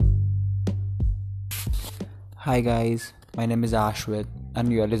Hi guys, my name is Ashwit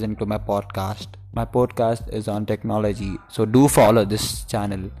and you are listening to my podcast. My podcast is on technology, so do follow this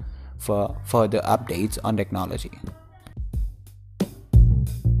channel for further updates on technology.